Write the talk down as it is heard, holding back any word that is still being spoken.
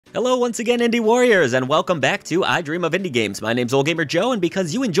Hello once again, Indie Warriors, and welcome back to I Dream of Indie Games. My name's OldGamer Joe, and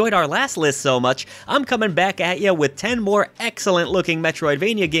because you enjoyed our last list so much, I'm coming back at you with 10 more excellent-looking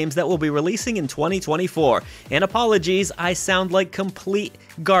Metroidvania games that we'll be releasing in 2024. And apologies, I sound like complete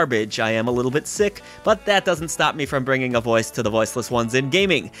garbage. I am a little bit sick, but that doesn't stop me from bringing a voice to the voiceless ones in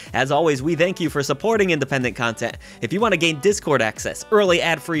gaming. As always, we thank you for supporting independent content. If you want to gain Discord access, early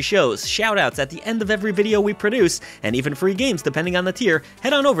ad-free shows, shoutouts at the end of every video we produce, and even free games depending on the tier,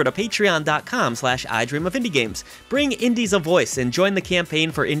 head on over to patreon.com/idreamofindiegames. Bring indies a voice and join the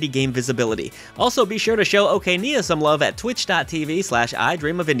campaign for indie game visibility. Also, be sure to show Okania some love at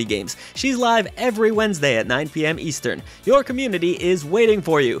twitch.tv/idreamofindiegames. She's live every Wednesday at 9 p.m. Eastern. Your community is waiting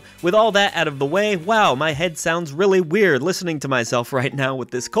for you. With all that out of the way, wow, my head sounds really weird listening to myself right now with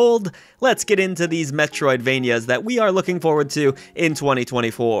this cold. Let's get into these Metroidvanias that we are looking forward to in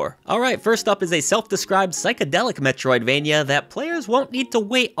 2024. Alright, first up is a self-described psychedelic Metroidvania that players won't need to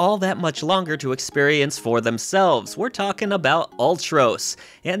wait all that much longer to experience for themselves. We're talking about Ultros.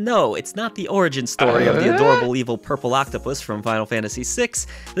 And no, it's not the origin story of the adorable evil purple octopus from Final Fantasy VI.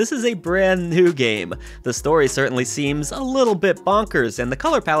 This is a brand new game. The story certainly seems a little bit bonkers, and the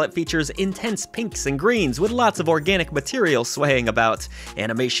color palette features intense pinks and greens with lots of organic material swaying about.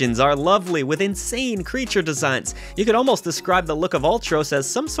 Animations are lovely with insane creature designs. You could almost describe the look of Ultros as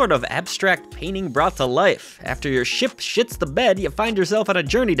some sort of abstract painting brought to life. After your ship shits the bed, you find yourself on a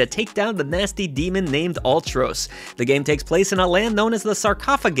journey to take down the nasty demon named Ultros. The game takes place in a land known as the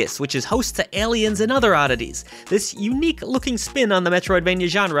Sarcophagus, which is host to aliens and other oddities. This unique looking spin on the Metroidvania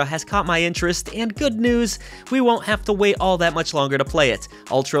genre has caught my interest, and good news, we won't have to wait all that much longer to play it.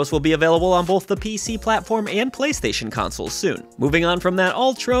 Ultros will be available on both the PC platform and PlayStation consoles soon. Moving on from that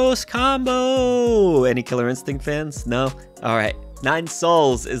Ultros combo! Any Killer Instinct fans? No? Alright. Nine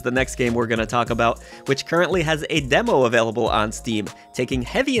Souls is the next game we're going to talk about, which currently has a demo available on Steam. Taking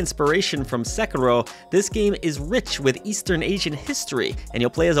heavy inspiration from Sekiro, this game is rich with Eastern Asian history, and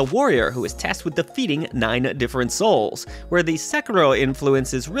you'll play as a warrior who is tasked with defeating 9 different souls. Where the Sekiro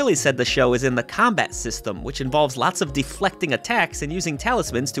influence is really said to show is in the combat system, which involves lots of deflecting attacks and using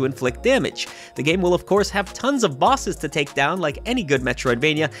talismans to inflict damage. The game will of course have tons of bosses to take down like any good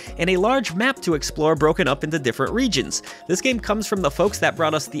Metroidvania, and a large map to explore broken up into different regions. This game comes from the folks that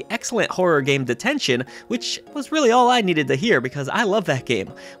brought us the excellent horror game Detention, which was really all I needed to hear because I love that game.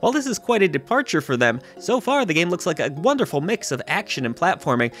 While this is quite a departure for them, so far the game looks like a wonderful mix of action and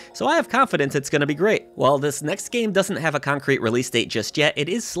platforming, so I have confidence it's going to be great. While this next game doesn't have a concrete release date just yet, it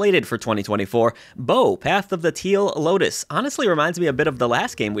is slated for 2024. Bo, Path of the Teal, Lotus honestly reminds me a bit of the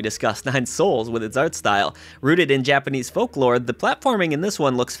last game we discussed, Nine Souls, with its art style. Rooted in Japanese folklore, the platforming in this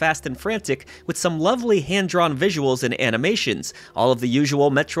one looks fast and frantic, with some lovely hand-drawn visuals and animations. All of the usual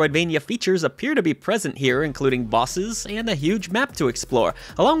Metroidvania features appear to be present here, including bosses and a huge map to explore,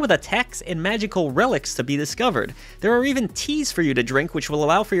 along with attacks and magical relics to be discovered. There are even teas for you to drink, which will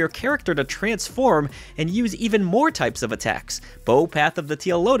allow for your character to transform and use even more types of attacks. Bo, Path of the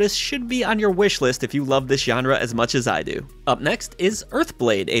Teal, Lotus should be on your wish list if you love this genre as much as I do. Up next is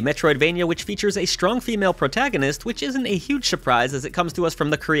Earthblade, a Metroidvania which features a strong female protagonist, which isn't a huge surprise as it comes to us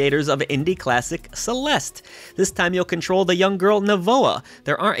from the creators of indie classic Celeste. This time you'll control the young girl Navoa.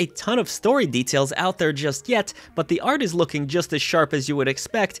 There aren't a ton of story details out there just yet, but the art is looking just as sharp as you would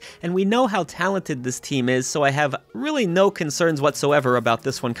expect, and we know how talented this team is, so I have really no concerns whatsoever about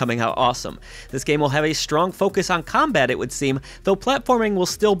this one coming out awesome. This game will have a strong focus on combat, it would seem, though platforming will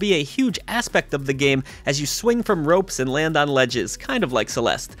still be a huge aspect of the game as you swing from ropes and land on ledges, kind of like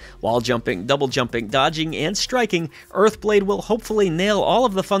Celeste. Wall jumping, double jumping, dodging, and striking, Earthblade will hopefully nail all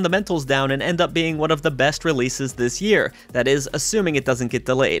of the fundamentals down and end up being one of the best releases this year. That is, assuming it doesn't get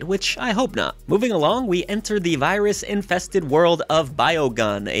delayed, which I hope not. Moving along, we enter the virus-infested world of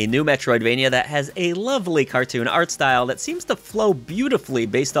BioGun, a new Metroidvania that has a lovely cartoon art style that seems to flow beautifully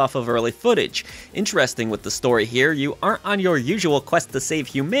based off of early footage. Interesting with the story here, you aren't on your usual quest to save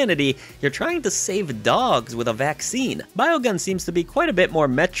humanity, you're trying to save dogs with a vaccine. BioGun seems to be quite a bit more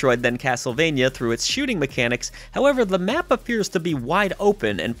Metroid than Castlevania through its shooting mechanics, however the map appears to be wide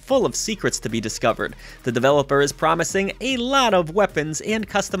open and full of secrets to be discovered. The developer is promising a lot of weapons and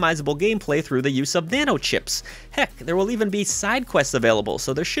customizable gameplay through the use of nanochips. Heck, there will even be side quests available,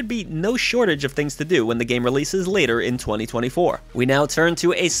 so there should be no shortage of things to do when the game releases later in 2024. We now turn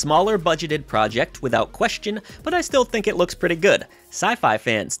to a smaller budgeted project without question, but I still think it looks pretty good. Sci-fi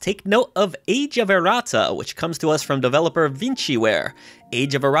fans, take note of Age of Irata, which comes to us from developer VinciWare.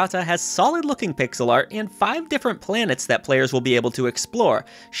 Age of Irata has solid-looking pixel art and 5 different planets that players will be able to explore.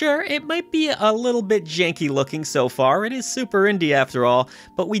 Sure, it might be a little bit janky looking so far, it is super indie after all,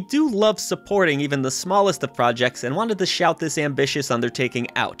 but we do love supporting even the smallest of projects and wanted to shout this ambitious undertaking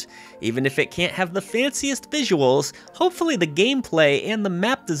out. Even if it can't have the fanciest visuals, hopefully the gameplay and the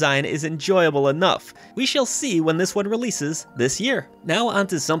map design is enjoyable enough. We shall see when this one releases this year. Now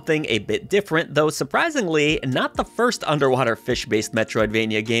onto something a bit different, though surprisingly not the first underwater fish-based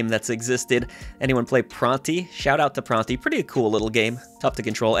Metroidvania game that's existed. Anyone play Pronti? Shout out to Pronti, pretty cool little game, tough to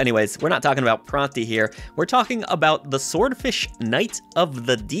control. Anyways, we're not talking about Pronti here, we're talking about the Swordfish Knight of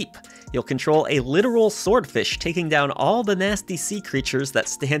the Deep. You'll control a literal swordfish, taking down all the nasty sea creatures that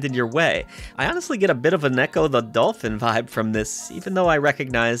stand in your way. I honestly get a bit of an Echo the Dolphin vibe from this, even though I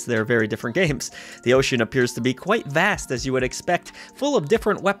recognize they're very different games. The ocean appears to be quite vast, as you would expect, full of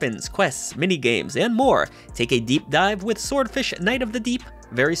different weapons, quests, mini-games, and more. Take a deep dive with Swordfish Knight of the Deep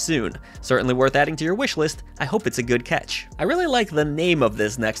very soon. Certainly worth adding to your wish list. I hope it's a good catch. I really like the name of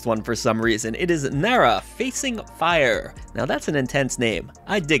this next one for some reason. It is Nara, Facing Fire. Now that's an intense name.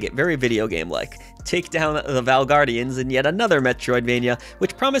 I dig it, very video game-like. Take down the Valguardians in yet another Metroidvania,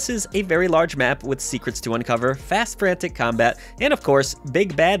 which promises a very large map with secrets to uncover, fast frantic combat, and of course,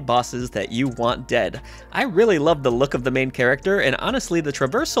 big bad bosses that you want dead. I really love the look of the main character, and honestly, the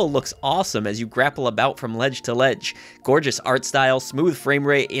traversal looks awesome as you grapple about from ledge to ledge. Gorgeous art style, smooth frame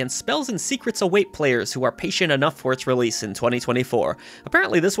rate, and spells and secrets await players who are patient enough for its release in 2024.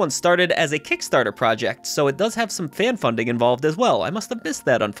 Apparently this one started as a Kickstarter project, so it does have some fan funding involved as well. I must have missed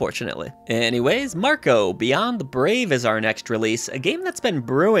that, unfortunately. Anyways, Marko, Beyond Brave is our next release, a game that's been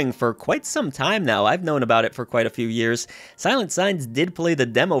brewing for quite some time now. I've known about it for quite a few years. Silent Signs did play the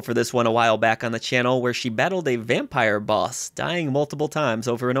demo for this one a while back on the channel, where she battled a vampire boss, dying multiple times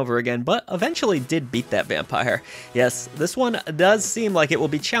over and over again, but eventually did beat that vampire. Yes, this one does seem like it will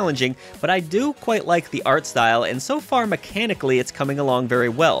be challenging, but I do quite like the art style, and so far mechanically it's coming along very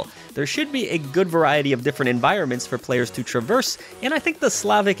well. There should be a good variety of different environments for players to traverse, and I think the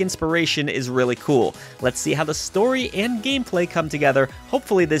Slavic inspiration is really cool. Let's see how the story and gameplay come together,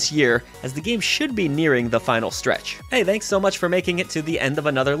 hopefully this year, as the game should be nearing the final stretch. Hey, thanks so much for making it to the end of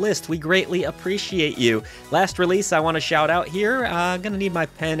another list. We greatly appreciate you. Last release I want to shout out here. I'm gonna need my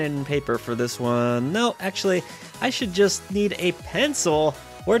pen and paper for this one. No, actually, I should just need a pencil.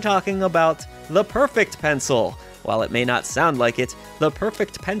 We're talking about the Perfect Pencil. While it may not sound like it, the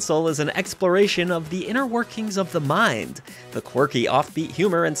Perfect Pencil is an exploration of the inner workings of the mind. The quirky offbeat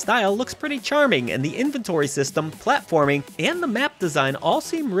humor and style looks pretty charming, and the inventory system, platforming, and the map design all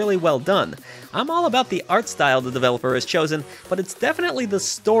seem really well done. I'm all about the art style the developer has chosen, but it's definitely the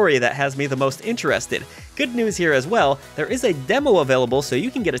story that has me the most interested. Good news here as well, there is a demo available so you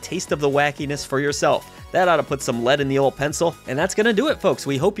can get a taste of the wackiness for yourself. That ought to put some lead in the old pencil. And that's gonna do it, folks.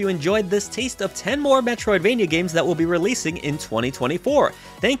 We hope you enjoyed this taste of 10 more Metroidvania games that will be releasing in 2024.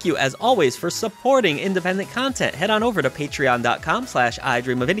 Thank you, as always, for supporting independent content. Head on over to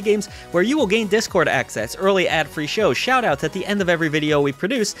patreon.com/idreamofindiegames, where you will gain Discord access, early ad-free shows, shoutouts at the end of every video we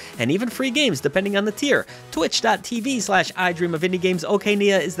produce, and even free games depending on the tier. Twitch.tv/idreamofindiegames. Okay,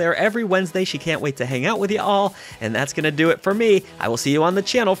 Nia is there every Wednesday. She can't wait to hang out with you all. And that's gonna do it for me. I will see you on the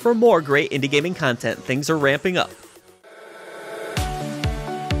channel for more great indie gaming content. Things are ramping up.